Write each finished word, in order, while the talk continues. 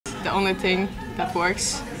The only thing that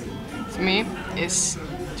works for me is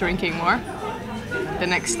drinking more the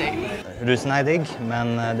next day. Rusen er digg,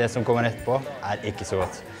 men det som kommer etterpå er ikke så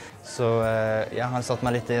godt. Så jeg har satt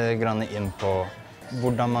meg litt inn på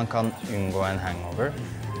hvordan man kan unngå en hangover,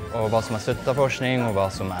 og hva som er støttet av forskning, og hva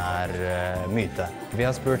som er myte. Vi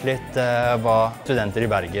har spurt litt hva studenter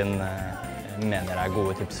i Bergen mener er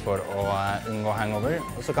gode tips for å unngå hangover,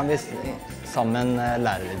 og så kan vi sammen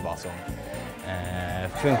lære litt hva som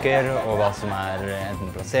funker, og hva som er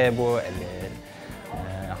enten placebo eller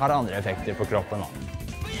har andre effekter på kroppen.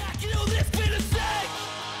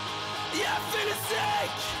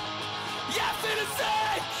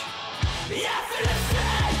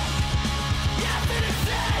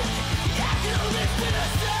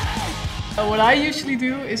 What I usually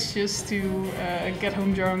do is just to get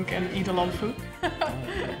home drunk and eat a lot of food.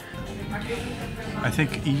 I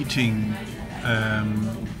think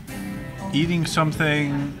eating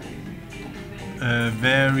something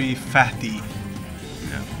very fatty.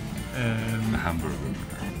 A hamburger.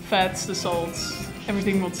 Fats, the salts,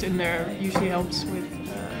 everything what's in there usually helps with,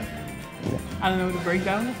 I don't know, the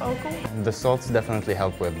breakdown of alcohol. The salts definitely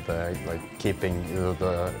help with like keeping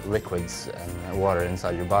the liquids and water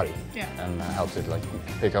inside your body, and helps it like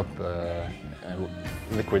pick up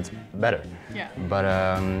liquids better. Yeah. But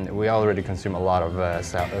we already consume a lot of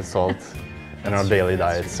salt in our daily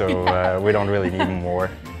diet, so we don't really need more.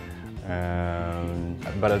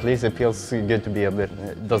 But at least it feels good to be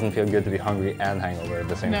it doesn't feel good to be hungry and hangover at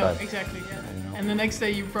the same time. No, exactly, yeah. You know? And the next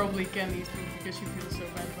day you probably can eat food because you feel so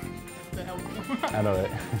bad about the alcohol. I know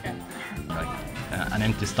it. Yeah. Like an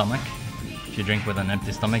empty stomach. If you drink with an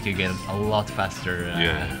empty stomach, you get a lot faster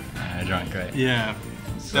drunk, right? Yeah,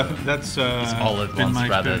 so that's it's all at once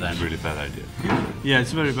rather than really bad idea. Yeah,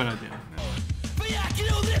 it's a very bad idea.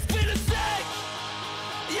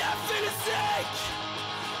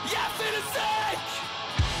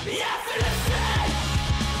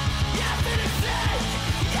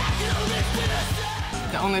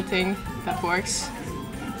 The only thing that works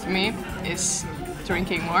for me is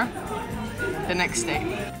drinking more the next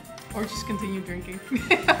day. Or just continue drinking.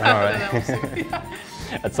 Alright.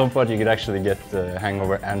 At some point you could actually get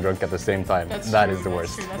hangover and drunk at the same time. That is the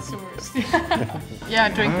worst. That's the worst. Yeah, I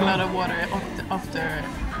drink a lot of water after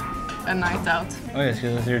a night out. Oh yes,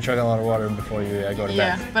 so you chug a lot of water before you go to bed.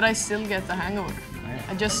 Yeah, but I still get the hangover.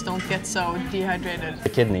 I just don't get so dehydrated. The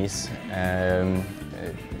kidneys,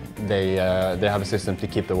 they have a system to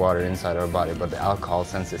keep the water inside our body, but the alcohol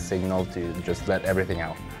sends a signal to just let everything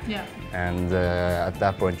out. Yeah. And at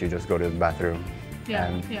that point you just go to the bathroom. Yeah,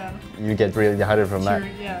 and yeah. You get really dehydrated from that.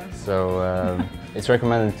 Yeah. So it's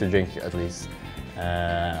recommended to drink at least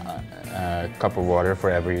a cup of water for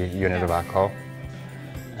every unit of alcohol.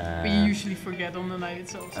 But you usually forget on the night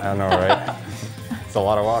itself. So. I know, right? It's a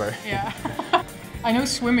lot of water. Yeah. I know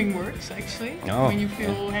swimming works actually. Oh, when you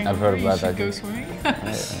feel hangover, I've heard about you should that. go swimming.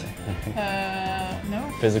 No?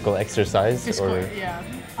 Physical exercise? Physical, or? yeah.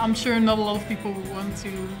 I'm sure not a lot of people want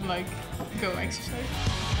to like go exercise.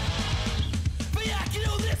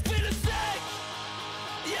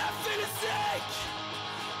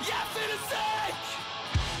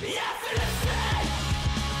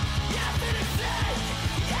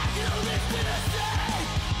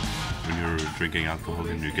 When you're drinking alcohol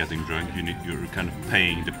and you're getting drunk, you're kind of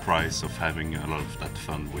paying the price of having a lot of that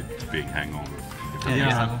fun with being hangover.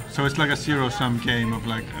 Yeah, so it's like a zero-sum game of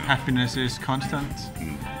like happiness is constant,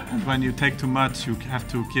 and when you take too much, you have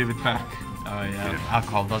to give it back.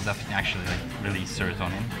 Alcohol does actually like release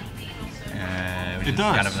serotonin, which it is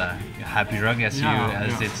does. kind of a happy drug, as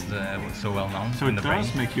it's so well known. So in it the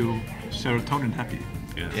does brain. make you serotonin happy.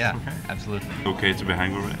 Yes. Yeah, okay. Absolutely. Okay to be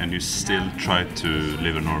hangover, and you still try to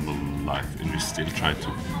live a normal life, and you still try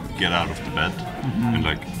to get out of the bed and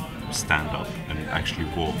like stand up and actually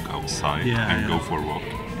walk outside and go for a walk,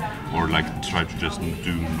 or like try to just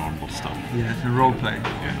do normal stuff. Yeah, and role play.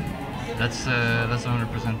 Yeah. That's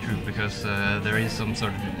 100% true, because there is some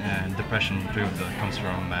sort of depression too that comes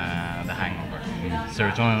from the hangover.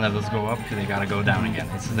 Serotonin levels go up, they gotta go down again.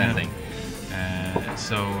 It's the same thing.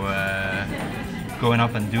 So going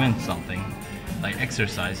up and doing something like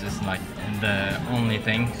exercise is like the only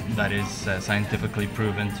thing that is scientifically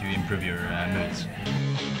proven to improve your moods.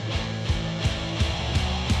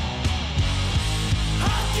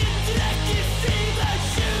 Har inte räcker